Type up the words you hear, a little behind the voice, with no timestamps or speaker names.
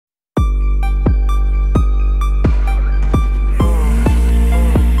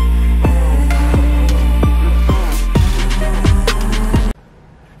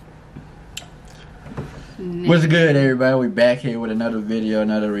What's good, everybody? We back here with another video,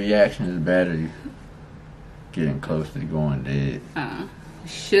 another reaction. His battery getting close to going dead.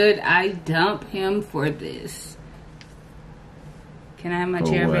 Should I dump him for this? Can I have my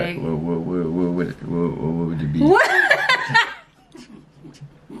chair back? What would it be? What?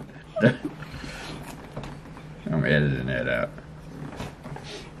 I'm editing that out.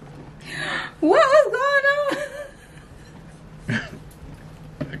 What was going on?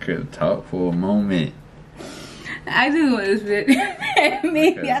 I couldn't talk for a moment. I just want to spit at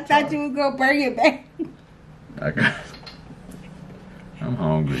me. I thought you was gonna bring it back. I'm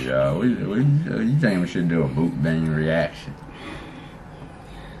hungry, y'all. You think we should do a mukbang reaction?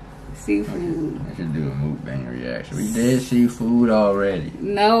 Seafood. I should do a mukbang reaction. We did seafood already.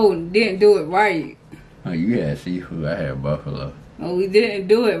 No, didn't do it right. Oh, you had seafood. I had buffalo. Oh, we didn't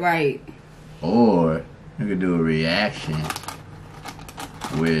do it right. Or we could do a reaction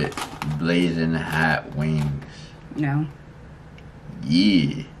with blazing hot wings. No.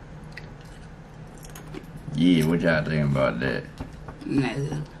 Yeah. Yeah, what y'all think about that?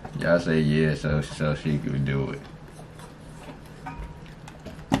 No. Y'all say yeah, so she could do it.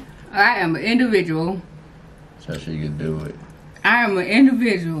 I am an individual. So she could do it. I am an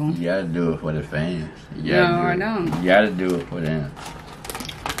individual. You gotta do it for the fans. No, I don't. You gotta do it for them.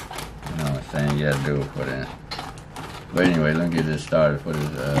 You know what I'm saying? You gotta do it for them. But anyway, let me get this started for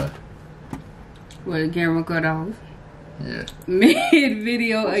this, Well, the camera cut off. yeah. Mid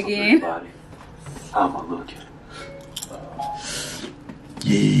video again. I'ma look at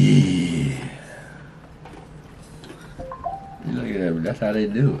Yeah. You look at that, that's how they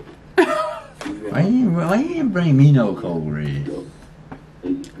do it. Why you didn't bring me no cold red?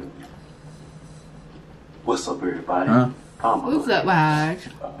 What's up, everybody? Huh? What's up, Hodge?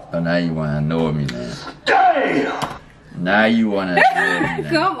 Oh, now you wanna annoy me now. Damn! Now you wanna annoy me now.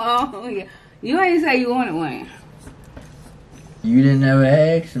 Come on. You ain't say you wanted one. You didn't ever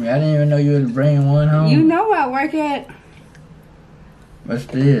ask me. I didn't even know you was bringing one home. You know where I work at. But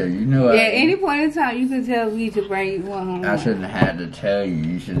still, you know. Yeah, any point in time you can tell me to bring one home. I shouldn't have had to tell you.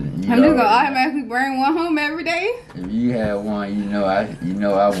 You should. I'm just gonna automatically bring one home every day. If you have one, you know I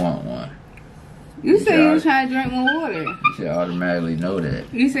want one. You say you was trying to drink more water. You should automatically know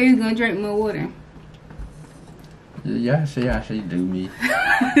that. You say you're gonna drink more water. Y'all see how she do me.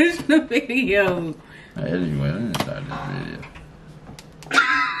 It's the video. Anyway, let me start this video.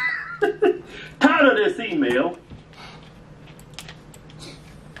 Tired of this email.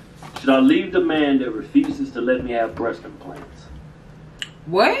 Should I leave the man that refuses to let me have breast implants?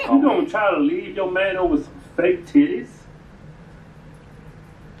 What? You gonna try to leave your man over some fake titties?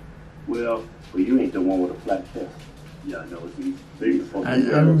 Well, you ain't the one with a flat chest. Yeah, I know.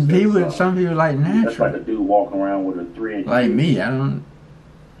 Some people like natural. That's like a dude walking around with a 3-inch. Like me, I don't.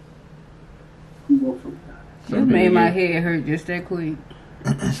 You made my head hurt just that quick.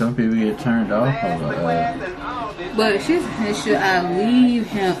 Some people get turned off But she said, should I leave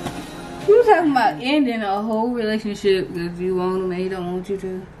him? You was talking about ending a whole relationship because you want him and he don't want you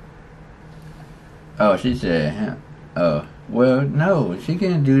to. Oh, she said, huh? Oh, well, no, she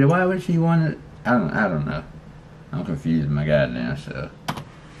can't do that. Why would she want to? I don't know. I'm confused my goddamn self.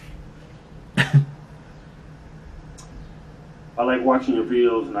 I like watching your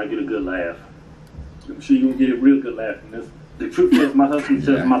videos and I get a good laugh. I'm sure you're gonna get a real good laugh from this. The truth is, my husband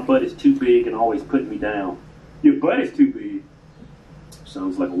says my butt is too big and always putting me down. Your butt is too big.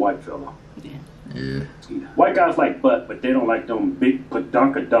 Sounds like a white fella. Yeah. White guys like butt, but they don't like them big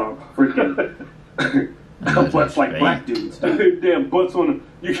padunkadunk freaking butts like black dudes. Damn butts on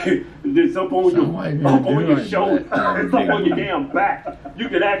the, there's up on your shoulder, it's up on your damn back. You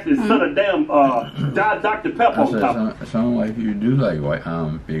could actually set a damn Dr. Pepper on top. Some white people do like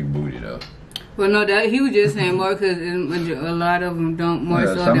big booty though. Well, no, that he was just saying more because a lot of them don't more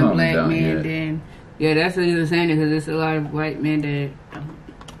so than black men. Then that's what he was saying because there's a lot of white men that.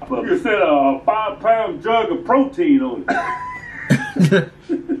 You said a 5-pound jug of protein on it.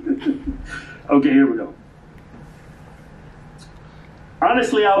 Okay, here we go.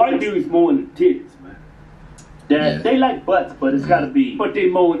 Honestly, I like dudes more than titties, man. They like butts, but it's gotta be. But they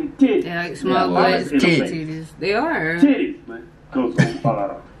more than titties. They like small butts, titties. They are titties, man.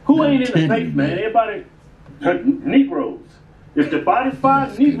 Who ain't in the face, man? Everybody, Negroes. If the body's fine,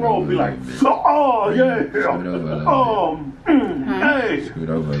 Negro will be like, oh yeah, hey. Scoot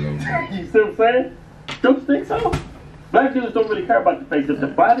over a little bit. You see what I'm saying? Don't you think so? Black dudes don't really care about the face. If the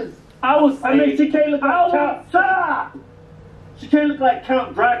body's, I mean, she can't look like she can't look like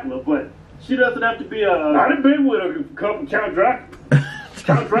Count Dracula, but she doesn't have to be a. I've been with a couple Count Dracula.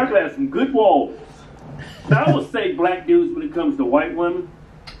 Count Dracula has some good walls. Now I would say black dudes when it comes to white women.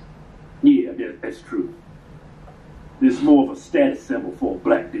 Yeah, that's true. It's more of a status symbol for a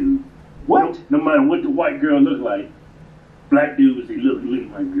black dude. What? No matter what the white girl look like, black dudes, they look at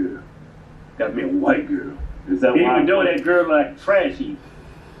my girl. Got me a white girl. Is that why? Even though that girl like trash heap.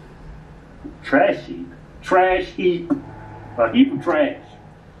 Trash heap? Trash heap. A heap of trash.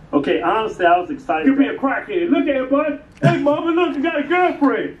 Okay, honestly, I was excited. You be a crackhead. Look at her, bud. Hey, mama, look, you got a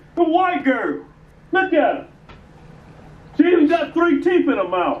girlfriend. A white girl. Look at her. She even got 3 teeth in her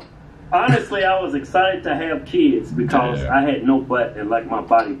mouth. Honestly, I was excited to have kids because I had no butt and like my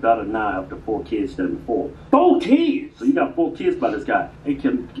body better now after 4 kids than before. 4 kids? So you got 4 kids by this guy. Hey,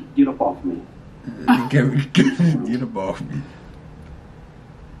 Kim, get up off me. Get up off me.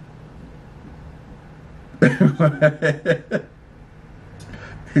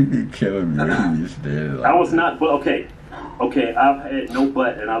 He be killing me. He be standing I was not, but okay, I've had no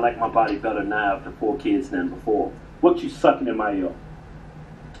butt and I like my body better now after 4 kids than before. What you sucking in my ear?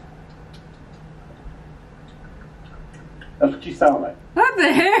 That's what you sound like. What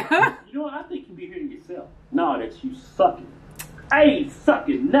the hell? You know what? I think you be hearing yourself. No, that's you sucking. I ain't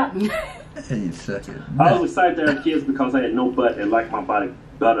sucking nothing. Hey, second. I was excited to have kids because I had no butt and like my body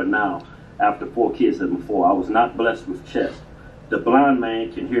better now after 4 kids than before. I was not blessed with chest. The blind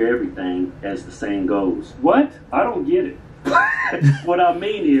man can hear everything, as the saying goes. What? I don't get it. What I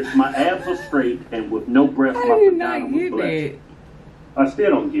mean is, my abs are straight and with no breath, I my did vagina not was get blessed. that. I still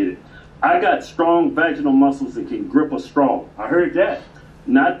don't get it. I got strong vaginal muscles and can grip a straw. I heard that.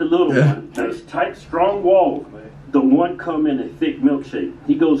 Not the little one. Nice, tight, strong walls, man. The one come in a thick milkshake.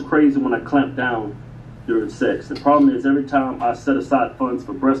 He goes crazy when I clamp down during sex. The problem is every time I set aside funds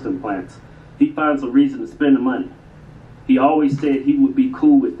for breast implants, he finds a reason to spend the money. He always said he would be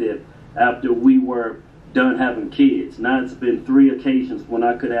cool with it after we were done having kids. Now it's been 3 occasions when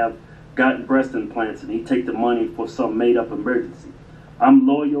I could have gotten breast implants and he'd take the money for some made-up emergency. I'm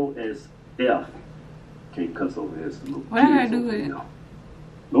loyal as F. Can't cuss over here. What did I do with it?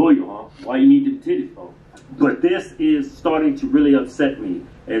 Loyal, huh? Why you need them titties for? But this is starting to really upset me.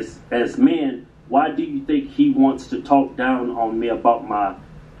 As men, why do you think he wants to talk down on me about my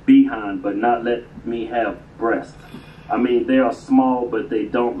behind but not let me have breasts? I mean, they are small, but they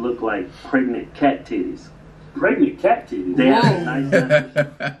don't look like pregnant cat titties. Pregnant cat titties? They have a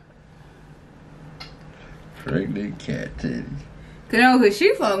nice Pregnant cat titties. Cause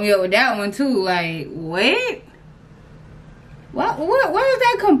she fucked me up with that one too. Like, what? Where does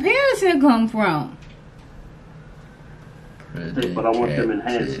that comparison come from? But I want them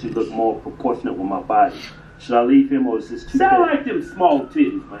enhanced to look more proportionate with my body. Should I leave him or is this too Sound big? like them small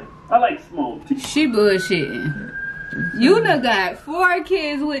titties, man. I like small titties. She bullshitting. You done got 4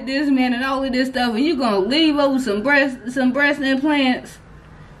 kids with this man and all of this stuff, and you gonna leave over some breast implants?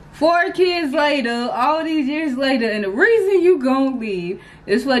 4 kids later, all these years later, and the reason you gonna leave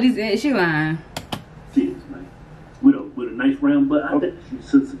is for these. She lying. Titties, man. With a nice round butt. I think she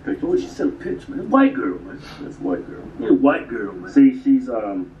sent some picture. Oh, she sent a picture, man. White girl, man. That's a white girl. Yeah, white girl, man. See, she's got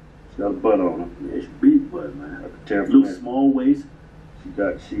a butt on her. Yeah, she big butt, man. Like a terrible Little man. small waist.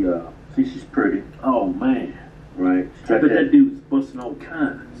 See, she's pretty. Oh, man. Right. I bet that dude's busting all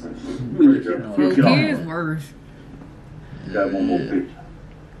kinds. Pretty girl. For Look at all kids that. worse. Got one more picture.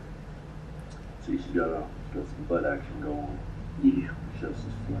 See, she got some butt action going on. Yeah. Chest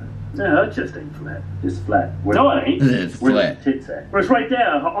is flat. Nah, her chest ain't flat. It's flat. No, it ain't. It's Where's flat. the tits at? But it's right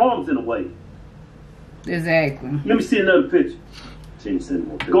there. Her arm's in the way. Exactly. Let me see another picture. She ain't sitting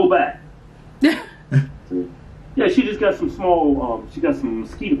more picture. Go back. See? Yeah, she just got some small, she got some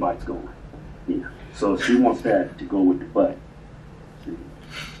mosquito bites going. Yeah. So she wants that to go with the butt. See?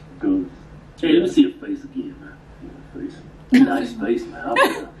 Good. Hey, let me see her face again, man. Yeah, face. Nice face, man.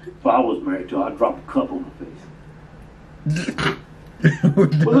 If I was married to her, I'd drop a cup on her face.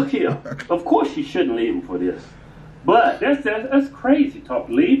 Well, look here. Of course, she shouldn't leave him for this. But that's crazy talk.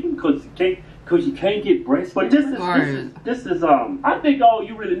 Leave him because you can't get breast. But this is I think all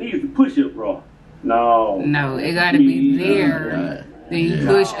you really need is a push-up bra. No. No, it gotta be there. Right. Then you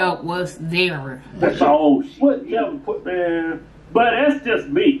push up what's there. That's all. What you ever put, man? But that's just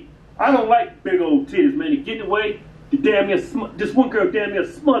me. I don't like big old titties, man. To get in the way, this one girl damn near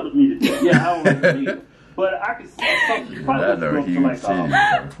smothered me to death. Yeah, I don't like it either. But I can see something. You probably I know wants to you go like,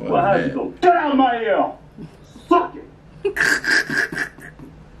 titties. well, how'd you go? Get out of my ear! Suck it!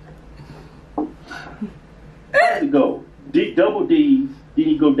 How'd it go? Double D's, then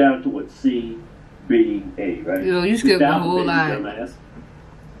you go down to what? C, B, A, right? Yo, you skipped the whole line. Dumbass.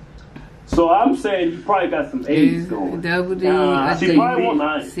 So I'm saying you probably got some A's going. Double D, she probably want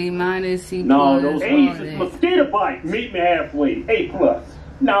 9. C minus, C No, plus. those all A's that. is mosquito bites. Meet me halfway. A plus.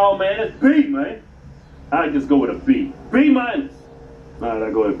 No, man, it's B, man. I just go with a B. B minus. Alright,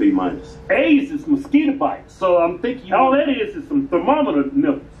 I go to B minus. AIDS is mosquito bites. So I'm thinking All that is some thermometer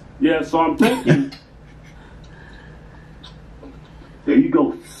nipples. yeah, so I'm thinking there you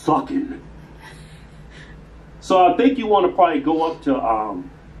go, sucking. So I think you want to probably go up to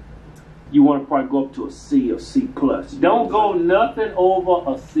a C or C plus. Don't go nothing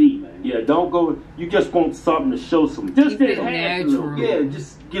over a C, man. Yeah, don't go. You just want something to show some. Just Keep it enhance a little. natural. Yeah,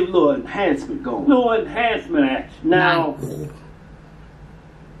 just give a little enhancement going. Little enhancement action. Now,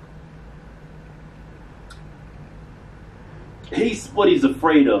 Nice. What he's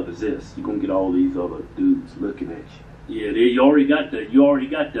afraid of is this: you're gonna get all these other dudes looking at you. yeah, you already got the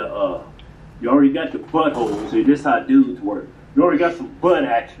butthole. See, this how dudes work. You already got some butt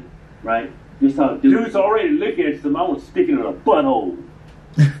action, right? This how Dude's already looking at some. I want to stick it in a butthole.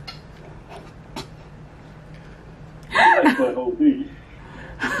 You like butthole, do you?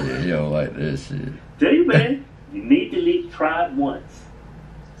 Yeah, you don't like this shit. Tell you, man, you need to at least try it once.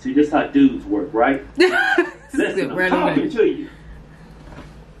 See, this how dudes work, right? Listen, I'm Right talking away. to you.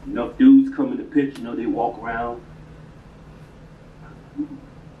 Enough dudes come in the picture, you know, they walk around.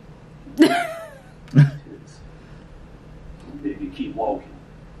 Then you keep walking.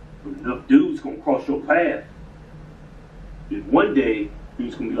 But enough dudes gonna cross your path. Then one day,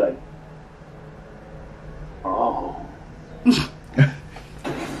 dudes gonna be like, oh. Join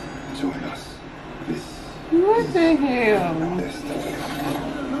us. This What the hell? destiny.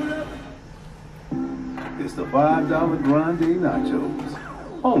 It's the $5 grande nachos.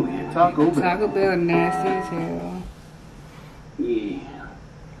 Only at Taco Bell. Taco Bell nasty as hell. Yeah.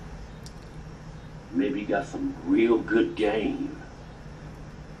 Maybe he got some real good game.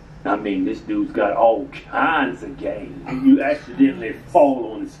 I mean, this dude's got all kinds of game. You accidentally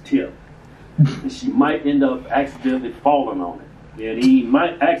fall on his tip. And she might end up accidentally falling on it. And he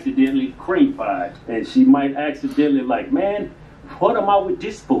might accidentally cream pie it. And she might accidentally like, man, what am I with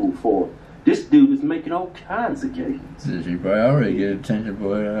this fool for? This dude is making all kinds of games. She probably already get attention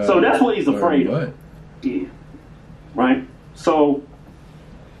for So that's what he's for her afraid butt. of. Yeah. Right? So,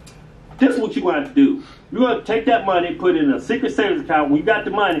 this is what you're going to have to do. You're going to take that money, put it in a secret savings account. When you got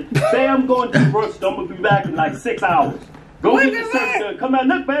the money, say I'm going to the grocery store, I'm going to be back in like 6 hours. Go Look get the at savings that. account. Come out,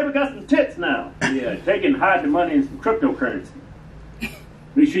 look, baby, got some tits now. Yeah, take and hide the money in some cryptocurrency.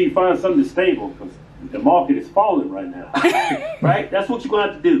 Make sure you find something stable because the market is falling right now. Right? That's what you're going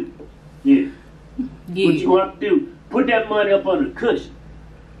to have to do. Yeah. What you Yeah. going to have to do, put that money up under the cushion.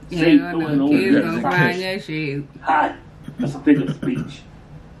 Say, Yeah, I throw it know. over Kids there. gonna find that shit. Hide it. That's a figure of speech.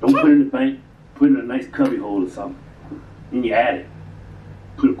 Don't put it in the bank. Put it in a nice cubby hole or something. Then you add it.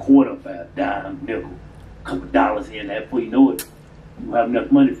 Put a quarter up there, a dime, nickel, a couple dollars in there before you know it. You have enough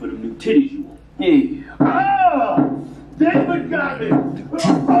money for the new titties you want. Yeah. Ah! David got me!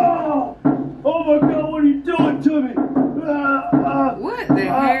 Oh! Oh my God, what are you doing to me? What the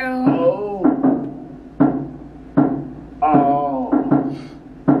hell? Oh! Oh!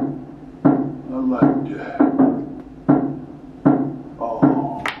 I like that.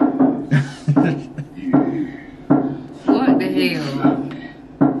 Oh. What the hell?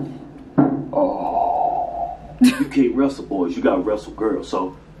 Oh. You can't wrestle boys, you gotta wrestle girls.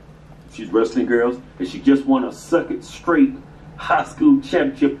 So, she's wrestling girls, and she just won a second straight high school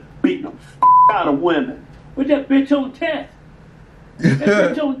championship, beating the out of women. Put that bitch on test.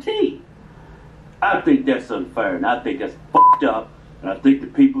 That bitch on T. I think that's unfair, and I think that's fucked up, and I think the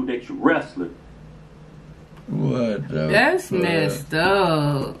people that you're wrestling, What the That's fuck? messed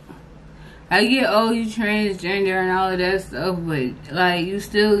up. I get, oh, you transgender and all of that stuff, but like you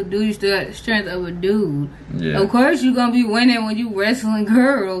still got the strength of a dude. Yeah. Of course, you're gonna be winning when you wrestling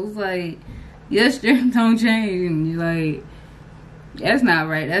girls. Like your strength don't change. Like that's not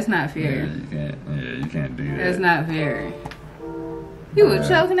right. That's not Yeah, fair. you can't do that. That's not fair. You were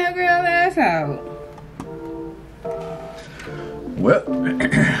choking that girl ass out. Well,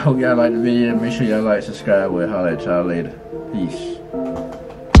 hope y'all like the video. Make sure y'all like, subscribe. We'll holler at y'all later. Peace.